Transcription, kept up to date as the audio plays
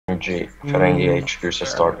Ferengi HQ's a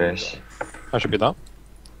starbase. That should be that.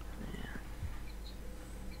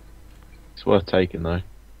 It's worth taking though.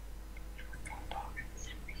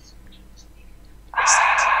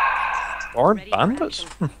 Or bandits?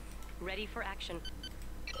 Ready for action.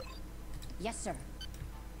 Yes, sir.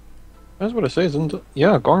 That's what it says, isn't it?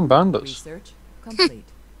 Yeah, Gorn bandits. Research complete.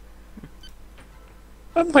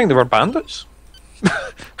 I didn't think they were bandits.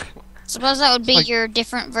 Suppose that would be Like- your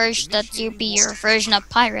different version. That would be your version of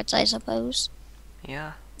pirates, I suppose.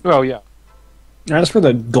 Yeah. Well, yeah. As for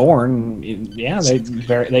the Gorn, yeah,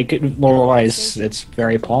 they could lore-wise, it's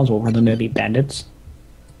very plausible for them to be bandits.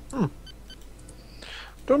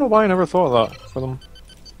 Don't know why I never thought of that for them.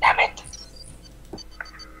 Damn it!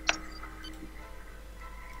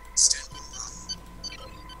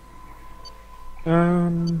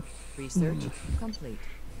 Research complete.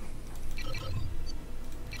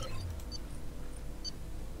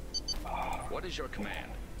 What is your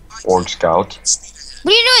command? Borg Scout.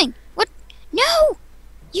 What are you doing? What? No!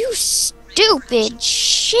 You stupid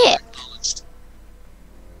shit!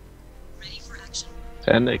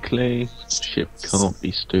 Technically, ship can't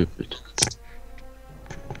be stupid.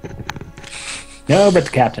 No, but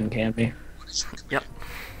the captain can be. Yep.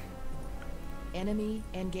 Enemy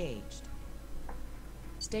engaged.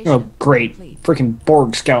 Station Oh, great. complete. Freaking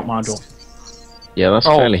Borg scout module. Yeah, that's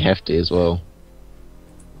Oh. fairly hefty as well.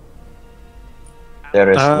 There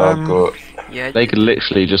is no good. Yeah. They could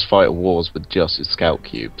literally just fight wars with just its scout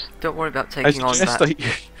cubes. Don't worry about I taking on suggest that.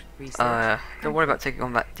 that Don't worry about taking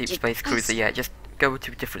on that deep space cruiser yet. Just go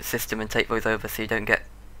to a different system and take those over so you don't get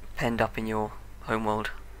penned up in your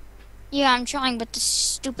homeworld. Yeah, I'm trying, but the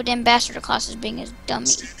stupid ambassador class is being a dummy.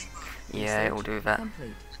 Yeah, it will do that.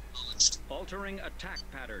 Complete. Altering attack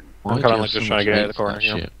pattern. Why I'm do kinda you like have just so trying to much get out of hate the for corner that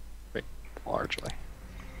here. shit? largely.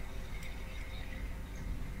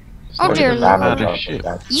 Oh What dear is the damage Lord. of Shit.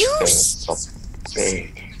 that You thing so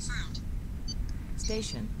big?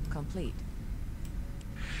 Station complete.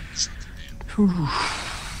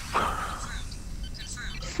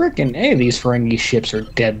 Freaking A, these Ferengi ships are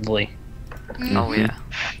deadly. Oh yeah.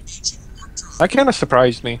 That kind of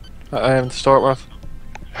surprised me to start with.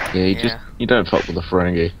 Yeah, you don't fuck with the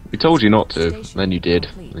Ferengi. We told you not to, then you did,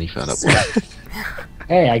 and you found out why.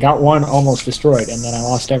 Hey, I got one almost destroyed, and then I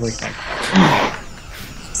lost everything.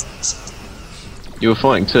 You were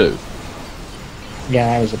fighting too. Yeah,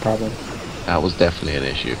 that was the problem. That was definitely an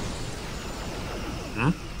issue.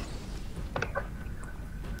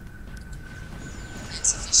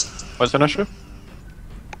 What's an issue?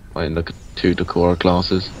 Like, look at 2 Decora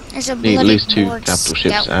classes. There's a Need at bloody least 2 Borg capital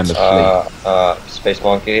ships scout. and a fleet. Space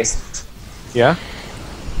Monkey. Yeah?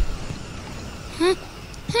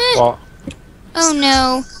 What? Oh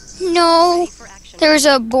no. No. There's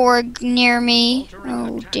a Borg near me.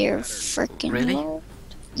 Oh dear frickin' Really? Lord.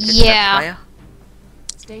 Is that Yeah. player?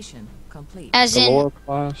 Station complete. As The in lower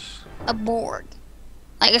class? a Borg.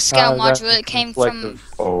 Like a scout that module that came from...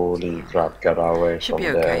 collective. Holy crap, get away Should from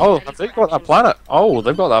be there. okay. Oh, have they got that planet? Oh,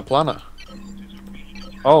 they've got that planet.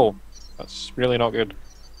 Oh, that's really not good.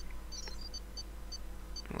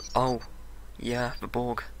 Oh, yeah, the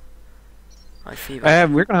Borg. I see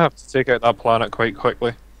that. We're gonna have to take out that planet quite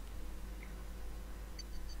quickly.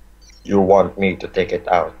 You want me to take it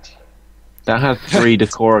out? That has 3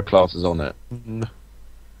 Decora classes on it.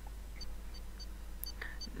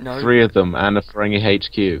 No, 3 of them, and a Ferengi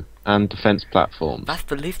HQ, and defense platforms. that's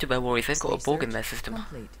the least of their worries. They've got a Borg in their system.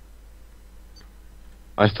 Complete.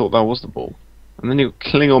 I thought that was the ball. And then you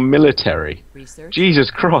Klingon military. Research. Jesus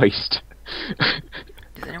Christ!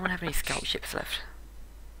 Does anyone have any scout ships left?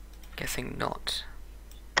 Guessing not.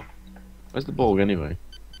 Where's the Borg anyway?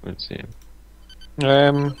 I don't see him.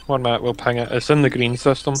 1 minute, we'll ping it. It's in the green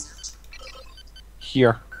system.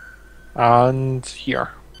 Here. And here.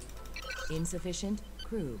 Insufficient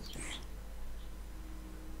crew.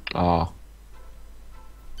 Ah.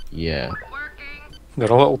 Yeah. They're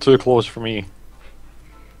a little too close for me.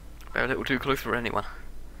 They're a little too close for anyone.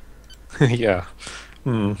 Yeah.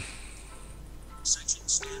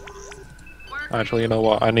 Actually, you know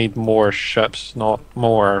what? I need more ships, not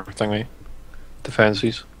more thingy.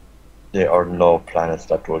 Defenses. There are no planets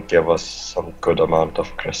that will give us some good amount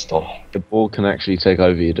of crystal. The Borg can actually take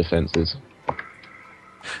over your defenses.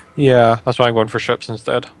 Yeah, that's why I'm going for ships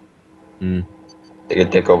instead. Hmm. They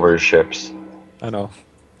can take over your ships. I know.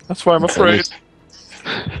 That's why I'm afraid.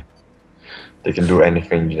 They can do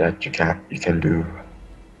anything that you can do.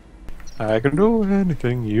 I can do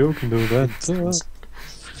anything you can do better.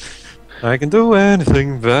 I can do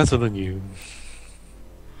anything better than you.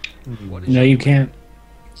 No, you can't.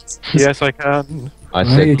 Yes, I can. I No,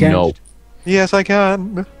 said you can't. no. Yes, I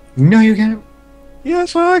can. No, you can't.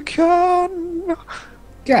 Yes, I can.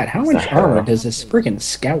 God, how much hell? armor does this freaking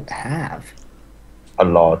scout have? A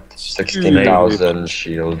lot. 16,000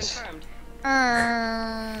 shields.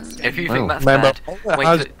 If you Well, think that's Remember, bad, all it wait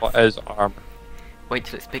has till, is armor. wait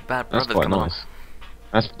till its big bad That's brothers quite come along.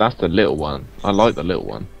 nice. That's the little one. I like the little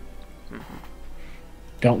one.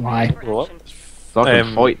 Don't lie. What? So I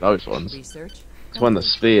can fight those ones. Research. It's when the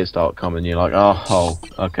spheres start coming, you're like, oh,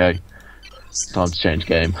 okay. Time to change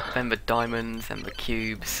game. Then the diamonds and the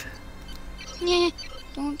cubes. Yeah,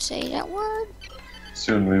 don't say that word.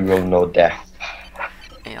 Soon we will know death.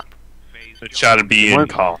 Yep. It shall be It in won't,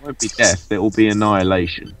 call. it won't be death, it will be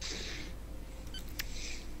annihilation.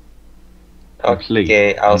 Complete.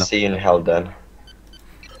 Okay, I'll No. see you in hell then.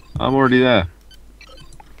 I'm already there.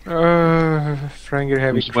 Frank, I'm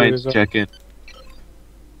heavy just waiting cruiser. to check in.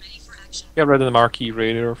 Get rid of the marquee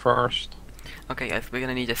raider first. Okay guys, we're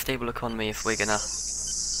gonna need a stable economy if we're gonna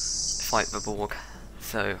fight the Borg.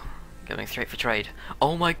 So, going straight for trade.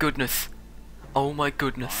 Oh my goodness! Oh my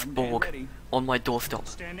goodness, Borg. On my doorstep.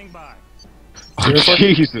 Standing by. Oh,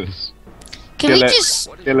 Jesus! Can Kill we it. just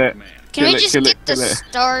Kill it. can we Kill it, just kill get it, the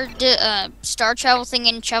kill it. star travel thing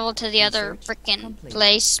and travel to the other freaking Complete.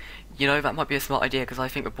 place? You know, that might be a smart idea because I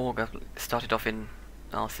think the Borg have started off in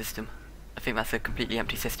our system. I think that's a completely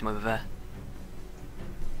empty system over there.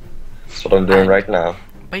 That's what I'm doing And right now.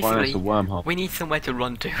 Why not Basically, a wormhole? we need somewhere to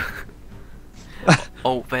run to.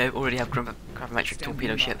 Oh, they already have gravimetric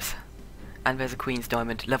torpedo ships. And there's a Queen's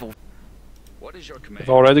Diamond level. What is your command? They've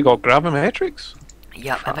already got gravimetrics.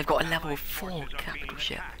 Yeah, and they've got a level 4 capital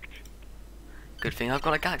ship. Good thing I've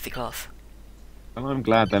got a Galaxy class. And I'm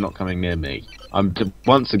glad they're not coming near me. I'm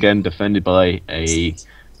once again defended by a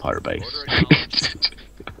pirate base.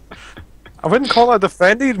 I wouldn't call it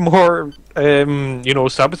defended, more, you know,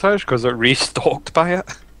 sabotage, because they're restocked by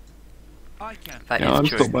it. I can't. That Yeah, is I'm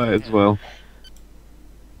true. stopped by it as well.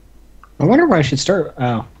 I wonder where I should start.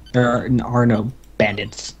 Oh, there are no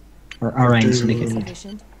bandits. Or Orion Syndicate.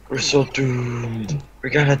 Insufficient. We're so doomed. We're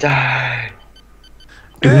gonna die.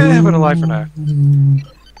 Yeah, but alive for now.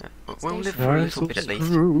 We'll live for a little bit at least.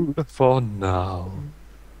 Screwed for now.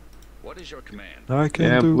 What is your command? I can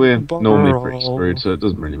Yeah, do we're bar normally pretty all. screwed, so it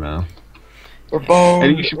doesn't really matter. We're boned.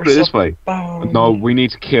 And you should We're put it so this way. boned. No, we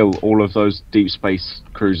need to kill all of those deep space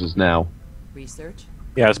cruisers now. Research.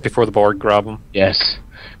 Yeah, it's before the Borg grab them. Yes,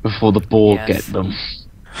 before the Borg Yes. get them.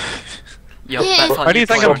 Yup, Yeah. that's how How do you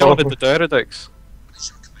think play I've it. done with the Pterodactyls?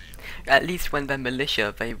 At least when they're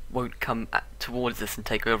militia, they won't come towards us and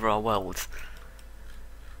take over our worlds.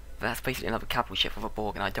 That's basically another capital ship of a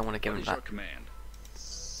Borg, and I don't want to give What them is your that. command?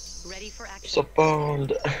 Ready for action. So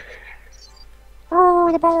boned.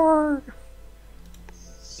 Oh, the Borg!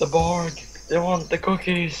 The Borg. They want the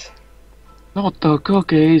cookies. Not the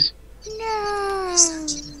cookies. No.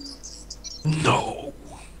 No.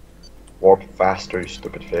 Warp faster, you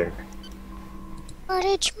stupid thing. But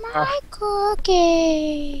it's my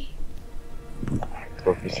cookie.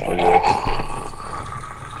 Cookies for you.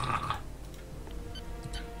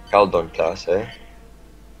 Well done, class, eh?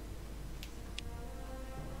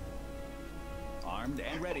 Armed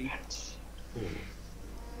and ready.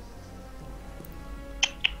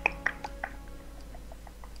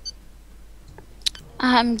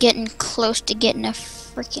 I'm getting close to getting a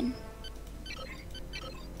freaking.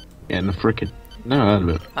 Yeah, and the frickin'. No, I heard of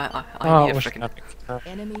it. I Oh, need a wish frickin'.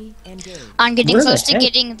 Enemy engaged. I'm getting Where the close to heck?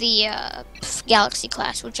 getting the Galaxy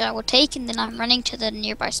class, which I will take, and then I'm running to the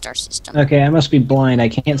nearby star system. Okay, I must be blind. I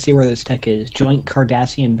can't see where this tech is. Joint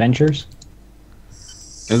Cardassian Ventures?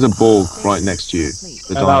 There's a Borg right next to you.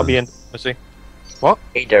 The That'll be diamond. in. Let's see.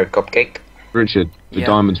 Hey there, cupcake. Richard, the Yeah.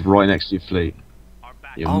 diamond's right next to your fleet.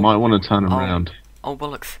 You Oh. might want to turn Oh. around. Oh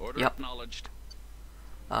bollocks. Order Yep. acknowledged.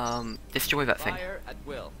 Destroy that thing. Fire at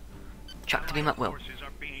will. Track to beam at will.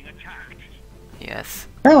 Yes.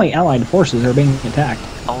 Apparently Allied forces are being attacked.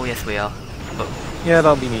 Oh yes we are. But Yeah,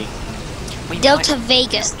 that'll be me. we Delta might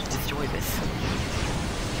Vega. destroy this.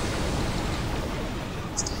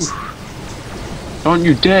 Don't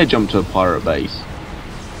you dare jump to a pirate base.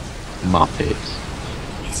 Muppets.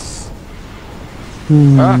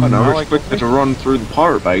 Ah, I know, I we're like expected to run through the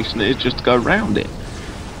pirate base and it's just to go round it.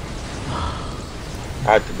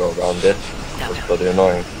 I had to go around it. Damn That's it. bloody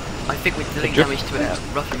annoying. I think we're dealing Just- damage to it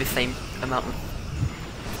roughly the same amount of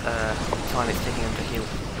time it's taking them to heal.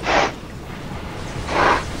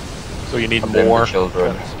 So you need I blame more. the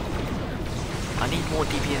children. I need more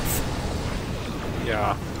DPS.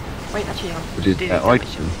 Yeah. Wait, actually, I'm Which is doing that damage.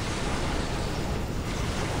 item.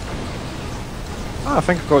 Ah, I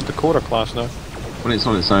think I've got Dakota class now. When it's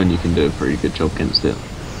on its own, you can do a pretty good job against it.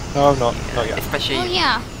 No, not yet. Especially Oh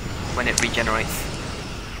yeah. when it regenerates.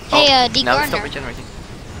 Hey, Now D. it's stopped Gardner. regenerating.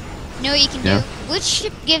 You know what you can Yeah. do? Which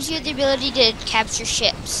ship gives you the ability to capture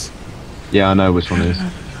ships? Yeah, I know which one is.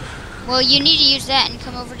 Well, you need to use that and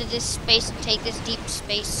come over to this space and take this deep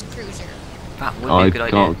space cruiser. That would be I a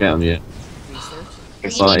good can't idea. get them yet. Research.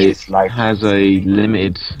 It's, You But need it's like has a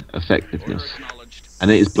limited effectiveness. Acknowledged. And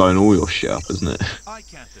it is blowing all your shit up, isn't it? Aye,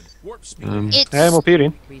 Captain. Warp speed. It's Hey, I'm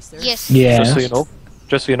Operian. Research. yes. Yeah. Just so you know.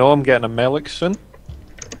 Just so you know, I'm getting a Melic soon.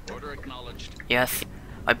 Order acknowledged. Yes,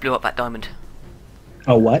 I blew up that diamond.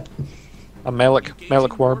 Oh, what? A Melic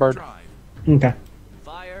Engaging warp Warbird. drive. Okay.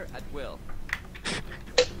 Fire at will.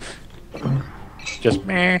 Just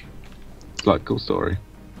meh. It's like a cool story.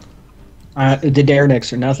 The dare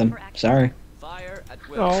next or nothing. Sorry. Fire at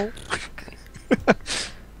will. Oh.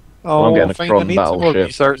 Well, I'm Oh, getting a I think I Tron need some more battleship.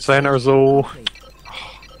 research centers, though. You're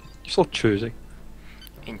so choosy.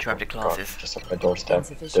 Interrupted God, classes. just at my doorstep.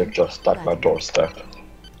 Insufficient They're just at my platinum. doorstep.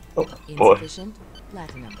 Oh boy. Insufficient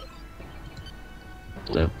platinum.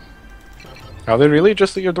 So, Are they really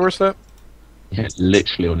just at your doorstep? yeah,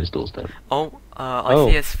 literally on his doorstep. Oh, I Oh.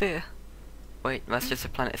 see a sphere. Wait, that's just a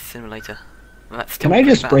planet simulator. That's still Can I pretty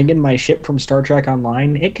just bad. bring in my ship from Star Trek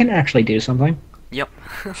Online? It can actually do something. Yep.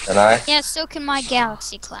 And I, Yeah, so can my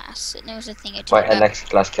Galaxy class. It knows a thing or my two about. NX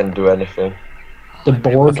class can do anything. The I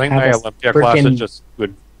Borg think have my a Olympia classes frickin'... just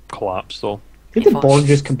would collapse, though. Did the Borg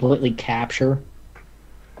just completely capture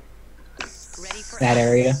Ready for that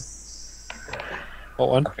area What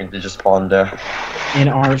one? I think they just spawned there. in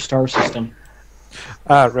our star system?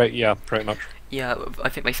 Ah, right, yeah, pretty much. Yeah, I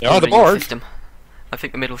think they Yeah, spawned the in your Borg. system. I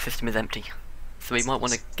think the middle system is empty. So we might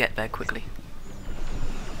want to get there quickly.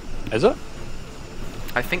 Is it?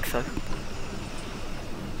 I think so.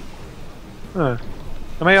 Huh.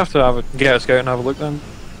 I may have to get a scout and have a look then.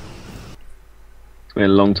 It's been a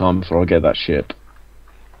long time before I get that ship.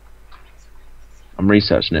 I'm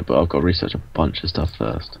researching it, but I've got to research a bunch of stuff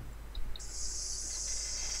first.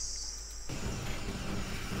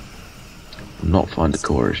 I'm not find the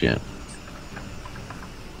cores yet.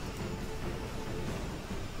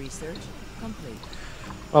 Research complete.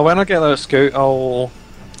 Well, when I get that scout, I'll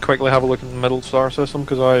quickly have a look at the middle star system,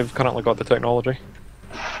 because I've currently got the technology.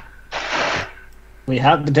 We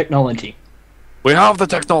have the technology. We have the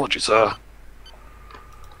technology, sir.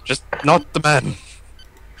 Just not the men.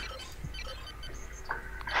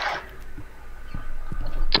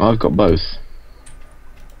 I've got both.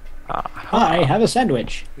 I have a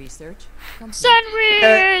sandwich. Research complete.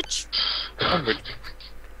 Sandwich!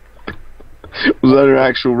 Was there an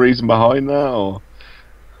actual reason behind that, or?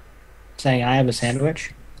 Saying I have a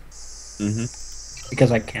sandwich Mm-hmm.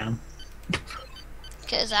 because I can.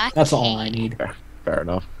 Because I That's all can. I need. Fair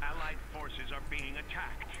enough. Allied forces are being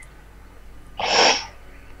attacked.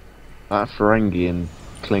 That Ferengi and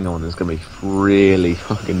Klingon is going to be really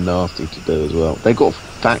fucking nasty to do as well. They've got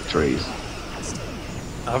factories.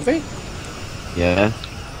 Have they? Yeah.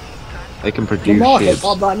 They can The produce rocket ships.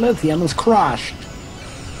 of that lithium is crashed.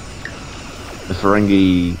 The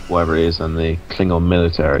Ferengi, whatever it is, and the Klingon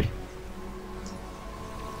military.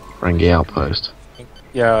 Ferengi outpost.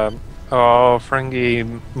 Yeah. Oh,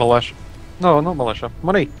 Ferengi militia. No, not militia.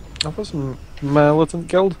 Money. That was a militant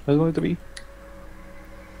guild. Is it going to be?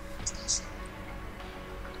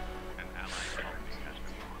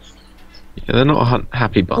 Yeah, they're not a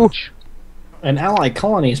happy bunch. An ally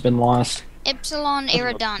colony's been lost. Epsilon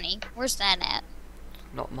Eridani. Where's that at?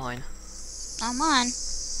 Not mine. Not mine.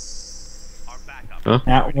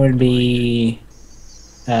 That would be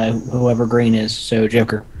whoever green is, so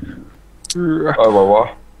Joker. Oh,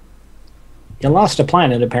 what? You lost a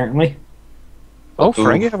planet, apparently. Oh,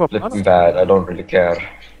 Ferengi have a Flipping planet. bad, I don't really care.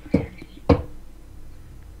 You're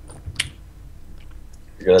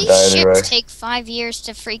gonna die These anyway. ships take 5 years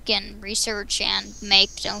to freaking research and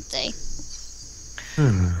make, don't they?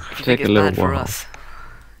 If you Take think a it's little bad for while. us,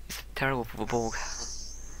 it's terrible for the Borg.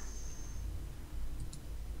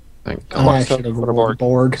 Thank Oh, God. I should have for the rolled Borg.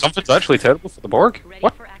 Borg. Something's actually terrible for the Borg. Ready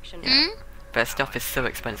What? for action. Hmm? Their stuff is so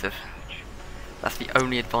expensive. That's the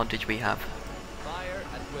only advantage we have. Fire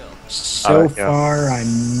at will. So yeah. far,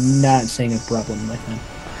 I'm not seeing a problem with them.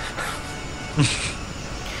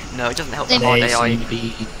 No, it doesn't help that They our They AI seem to be...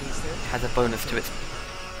 has a bonus to its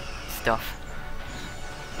stuff.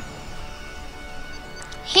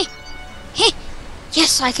 Heh! Heh!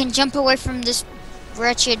 Yes, I can jump away from this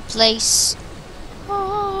wretched place.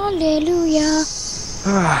 Hallelujah. All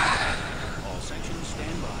sections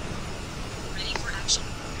stand by.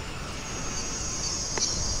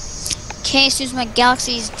 Okay, as soon as my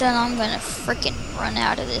galaxy's done, I'm gonna freaking run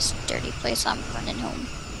out of this dirty place. I'm running home.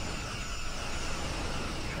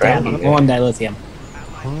 Damn, I'm on dilithium.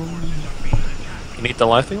 You need the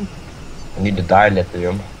lithium? I need the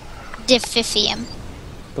dilithium. Diffifium.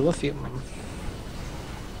 Dilithium.